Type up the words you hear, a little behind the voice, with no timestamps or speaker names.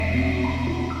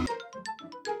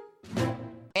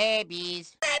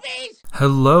babies. Babies!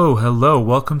 Hello,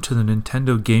 welcome to the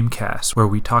Nintendo Gamecast, where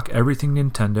we talk everything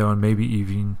Nintendo and maybe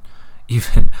even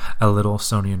a little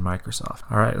Sony and Microsoft.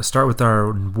 Alright, let's start with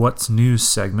our What's News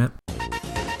segment.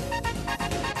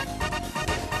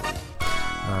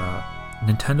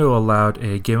 Nintendo allowed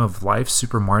a Game of Life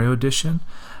Super Mario Edition,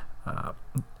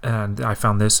 and I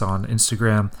found this on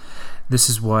Instagram. This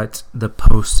is what the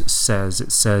post says.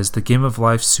 It says, the Game of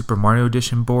Life Super Mario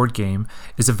Edition board game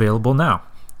is available now.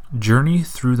 Journey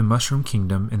through the Mushroom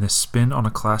Kingdom in the spin on a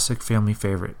classic family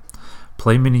favorite.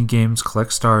 Play mini-games,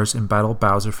 collect stars, and battle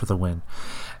Bowser for the win.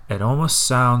 It almost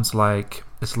sounds like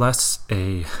it's less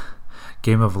a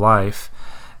Game of Life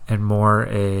and more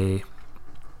a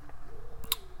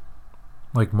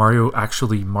like Mario,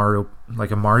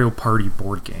 like a Mario Party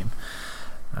board game.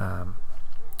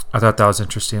 I thought that was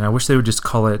interesting. I wish they would just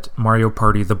call it Mario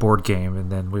Party the board game,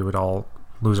 and then we would all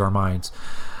lose our minds.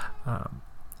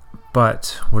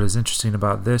 But what is interesting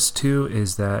about this too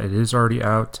is that it is already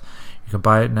out. You can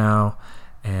buy it now,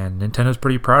 and Nintendo's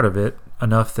pretty proud of it,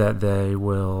 enough that they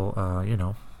will,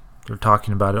 they're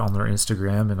talking about it on their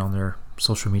Instagram and on their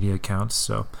social media accounts.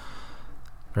 So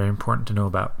very important to know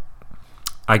about,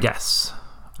 I guess.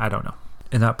 I don't know.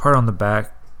 In that part on the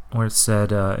back where it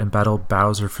said and battle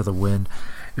Bowser for the win,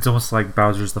 it's almost like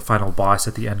Bowser's the final boss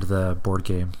at the end of the board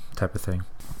game type of thing.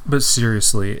 But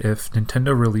seriously, if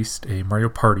Nintendo released a Mario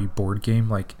Party board game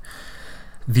like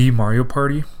the Mario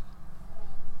Party,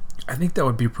 I think that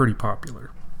would be pretty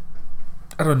popular.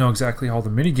 I don't know exactly how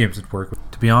the mini games would work.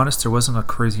 To be honest, there wasn't a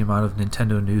crazy amount of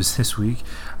Nintendo news this week.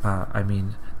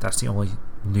 That's the only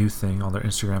new thing on their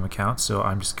Instagram account, so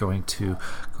I'm just going to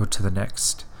go to the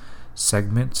next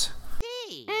segment.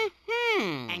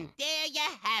 And there you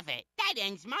have it. That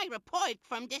ends my report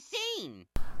from the scene.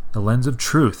 The Lens of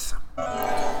Truth.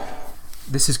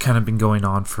 This has kind of been going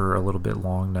on for a little bit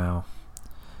long now,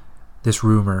 this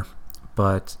rumor,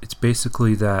 but it's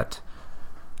basically that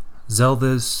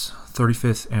Zelda's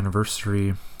 35th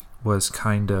anniversary wasn't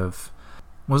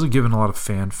given a lot of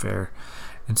fanfare,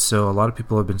 and so a lot of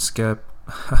people have been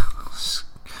I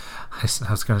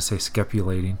was going to say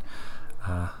skepulating,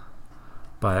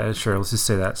 but sure, let's just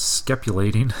say that,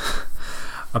 skepulating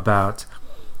about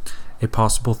a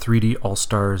possible 3D All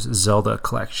Stars Zelda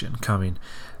Collection coming.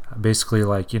 Basically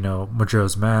like,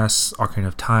 Majora's Mask, Ocarina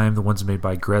of Time, the ones made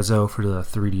by Grezzo for the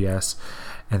 3DS,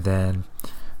 and then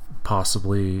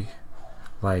possibly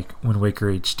like Wind Waker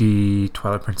HD,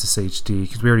 Twilight Princess HD,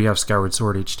 because we already have Skyward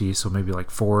Sword HD, so maybe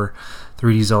like 4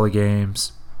 3D Zelda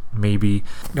games, maybe.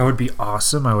 That would be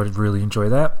awesome. I would really enjoy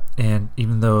that. And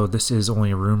even though this is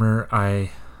only a rumor,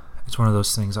 it's one of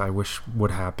those things I wish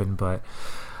would happen, but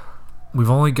we've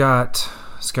only got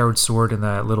Skyward Sword and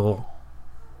that little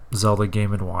Zelda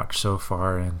Game & Watch so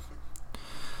far, and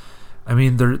I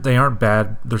mean they aren't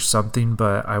bad. There's something,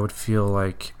 but I would feel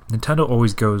like Nintendo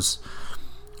always goes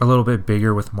a little bit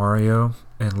bigger with Mario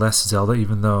and less Zelda,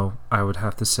 even though I would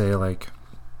have to say like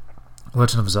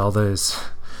Legend of Zelda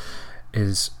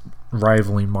is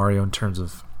rivaling Mario in terms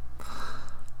of,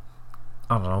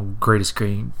 I don't know, greatest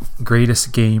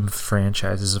game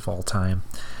franchises of all time.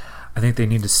 I think they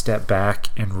need to step back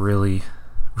and really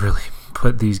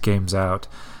put these games out,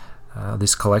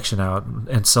 this collection out,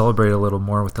 and celebrate a little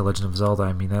more with The Legend of Zelda.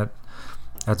 I mean,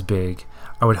 that's big.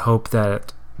 I would hope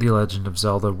that The Legend of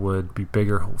Zelda would be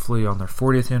bigger, hopefully on their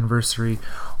 40th anniversary,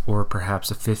 or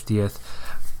perhaps a 50th,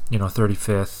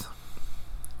 35th.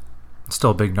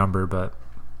 Still a big number, but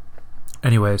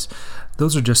anyways,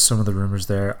 those are just some of the rumors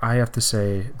there. I have to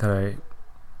say that I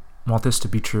want this to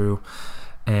be true,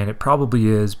 and it probably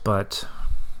is, but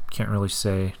can't really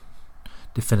say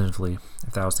definitively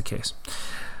if that was the case.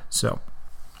 So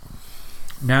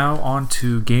now on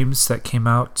to games that came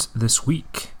out this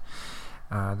week.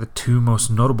 The two most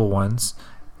notable ones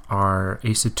are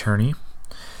Ace Attorney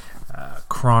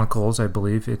Chronicles, I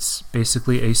believe. It's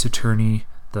basically Ace Attorney,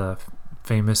 the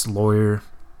famous lawyer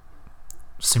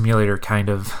simulator, kind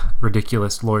of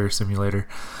ridiculous lawyer simulator,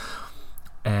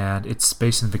 and it's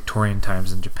based in Victorian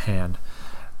times in Japan.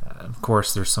 Of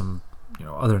course, there's some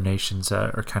other nations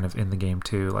that are kind of in the game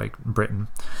too, like Britain,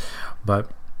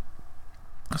 but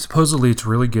supposedly it's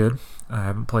really good. I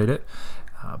haven't played it,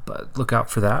 but look out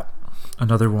for that.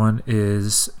 Another one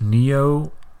is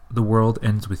Neo: The World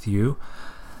Ends With You.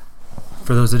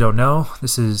 For those that don't know,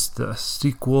 this is the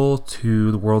sequel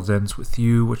to The World Ends With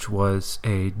You, which was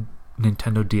a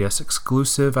Nintendo DS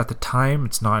exclusive at the time.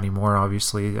 It's not anymore,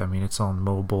 obviously. I mean, it's on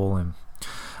mobile and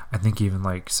I think even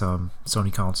like some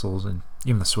Sony consoles and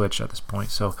even the Switch at this point.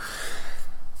 So,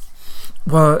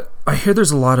 well, I hear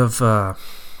there's a lot of the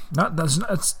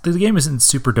game isn't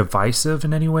super divisive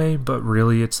in any way, but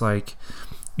really it's like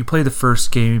you play the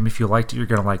first game. If you liked it, you're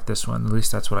going to like this one. At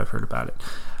least that's what I've heard about it.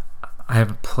 I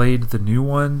haven't played the new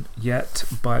one yet,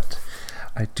 but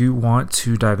I do want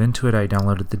to dive into it. I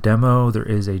downloaded the demo. There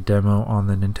is a demo on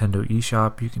the Nintendo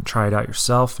eShop. You can try it out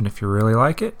yourself, and if you really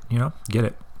like it, get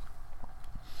it.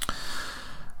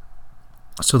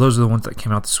 So those are the ones that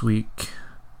came out this week.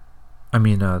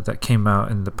 That came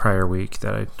out in the prior week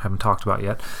that I haven't talked about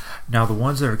yet. Now, the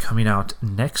ones that are coming out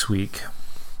next week,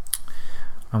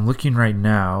 I'm looking right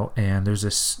now, and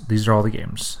these are all the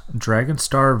games. Dragon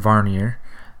Star Varnier,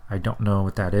 I don't know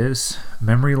what that is.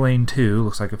 Memory Lane 2,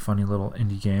 looks like a funny little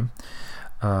indie game.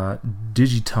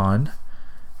 Digiton,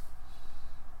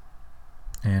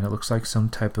 and it looks like some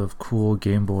type of cool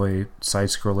Game Boy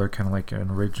side-scroller, kind of like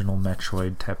an original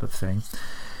Metroid type of thing.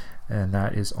 And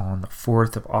that is on the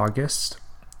 4th of August.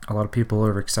 A lot of people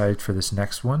are excited for this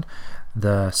next one.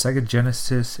 The Sega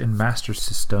Genesis and Master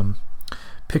System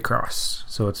Picross.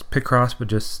 So it's Picross, but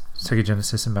just Sega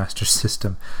Genesis and Master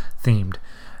System themed.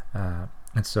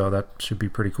 And so that should be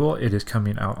pretty cool. It is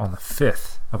coming out on the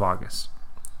 5th of August,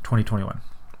 2021.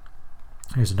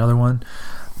 Here's another one.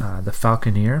 The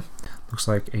Falconeer. Looks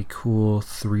like a cool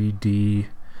 3D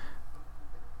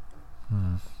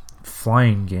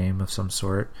flying game of some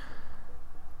sort.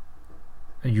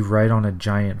 You ride on a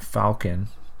giant falcon,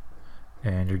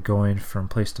 and you're going from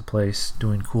place to place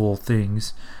doing cool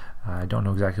things. I don't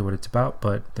know exactly what it's about,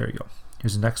 but there you go.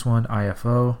 Here's the next one,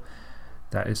 IFO.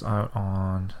 That is out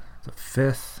on the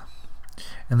 5th.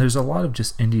 And there's a lot of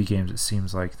just indie games, it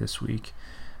seems like, this week.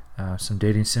 Some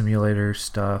dating simulator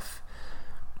stuff.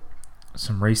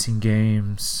 Some racing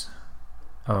games.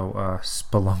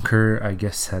 Spelunker. I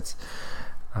guess that's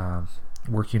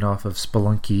working off of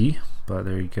Spelunky. But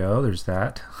there you go. There's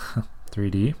that.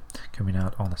 3D coming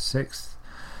out on the 6th.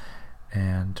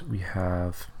 And we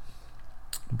have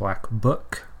Black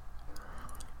Book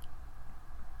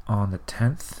on the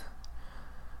 10th.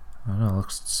 I don't know, it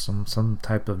looks some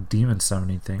type of demon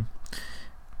summoning thing.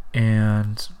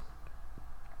 And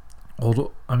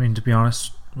to be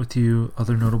honest with you,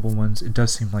 other notable ones, it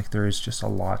does seem like there is just a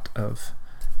lot of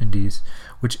indies,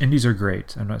 which indies are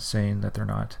great. I'm not saying that they're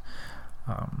not.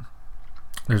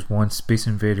 There's one Space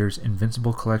Invaders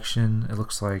Invincible Collection. It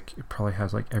looks like it probably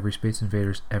has like every Space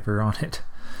Invaders ever on it.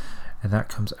 And that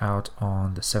comes out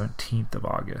on the 17th of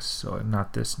August. So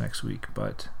not this next week,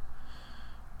 but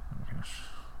oh my gosh.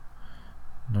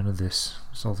 None of this.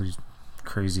 It's all these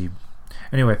crazy.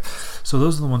 Anyway, so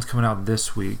those are the ones coming out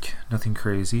this week. Nothing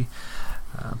crazy.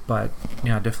 But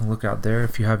yeah, definitely look out there.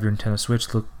 If you have your Nintendo Switch,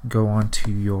 go on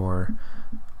to your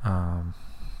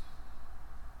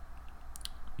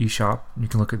eShop. You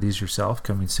can look at these yourself,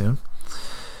 coming soon.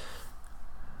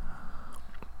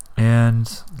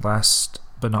 And last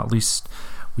but not least,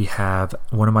 we have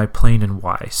What Am I Playing and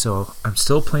Why? So I'm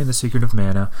still playing The Secret of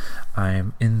Mana.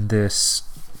 I'm in this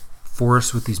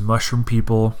forest with these mushroom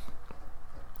people.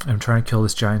 I'm trying to kill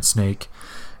this giant snake,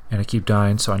 and I keep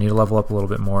dying, so I need to level up a little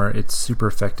bit more. It's super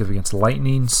effective against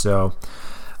lightning, so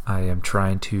I am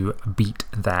trying to beat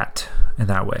that in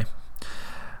that way.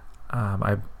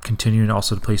 I'm continuing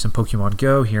also to play some Pokemon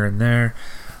Go here and there.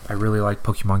 I really like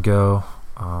Pokemon Go.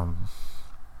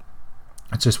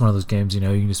 It's just one of those games, you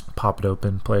can just pop it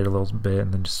open, play it a little bit,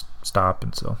 and then just stop,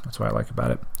 and so that's what I like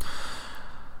about it.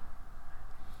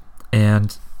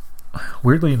 And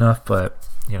weirdly enough, but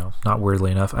not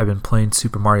weirdly enough, I've been playing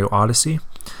Super Mario Odyssey.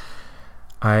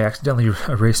 I accidentally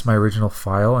erased my original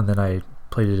file, and then I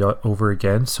played it over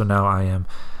again, so now I am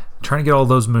trying to get all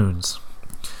those moons.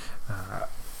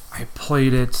 I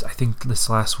played it, I think, this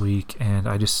last week, and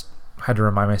I just had to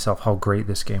remind myself how great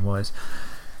this game was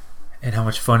and how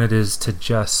much fun it is to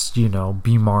just,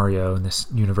 be Mario in this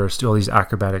universe, do all these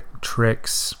acrobatic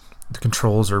tricks. The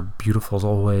controls are beautiful as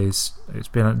always.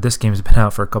 This game's been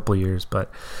out for a couple of years, but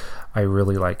I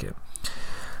really like it.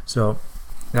 So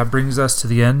that brings us to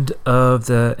the end of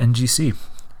the NGC.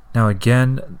 Now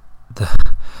again,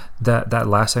 that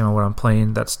last segment, what I'm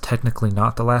playing, that's technically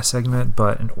not the last segment,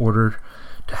 but in order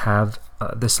to have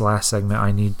this last segment,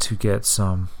 I need to get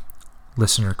some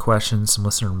listener questions, some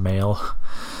listener mail,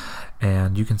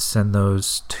 and you can send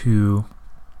those to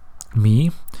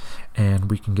me,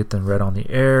 and we can get them read on the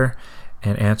air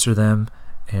and answer them.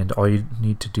 And all you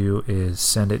need to do is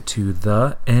send it to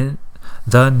the NGC,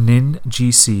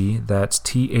 that's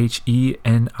THENINGC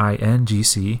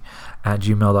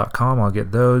 @gmail.com. I'll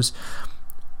get those.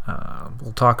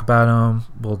 We'll talk about them,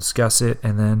 we'll discuss it,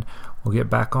 and then we'll get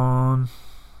back on.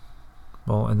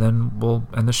 And then we'll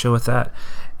end the show with that.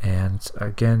 And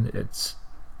again, it's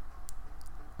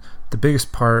the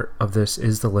biggest part of this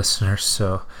is the listeners.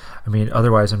 So,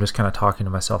 otherwise I'm just kind of talking to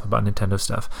myself about Nintendo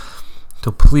stuff.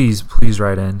 So please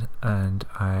write in, and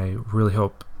I really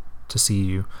hope to see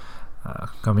you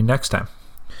coming next time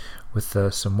with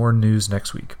some more news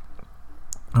next week.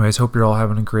 Anyways, hope you're all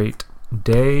having a great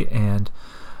day, and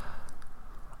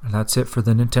that's it for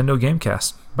the Nintendo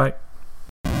Gamecast. Bye.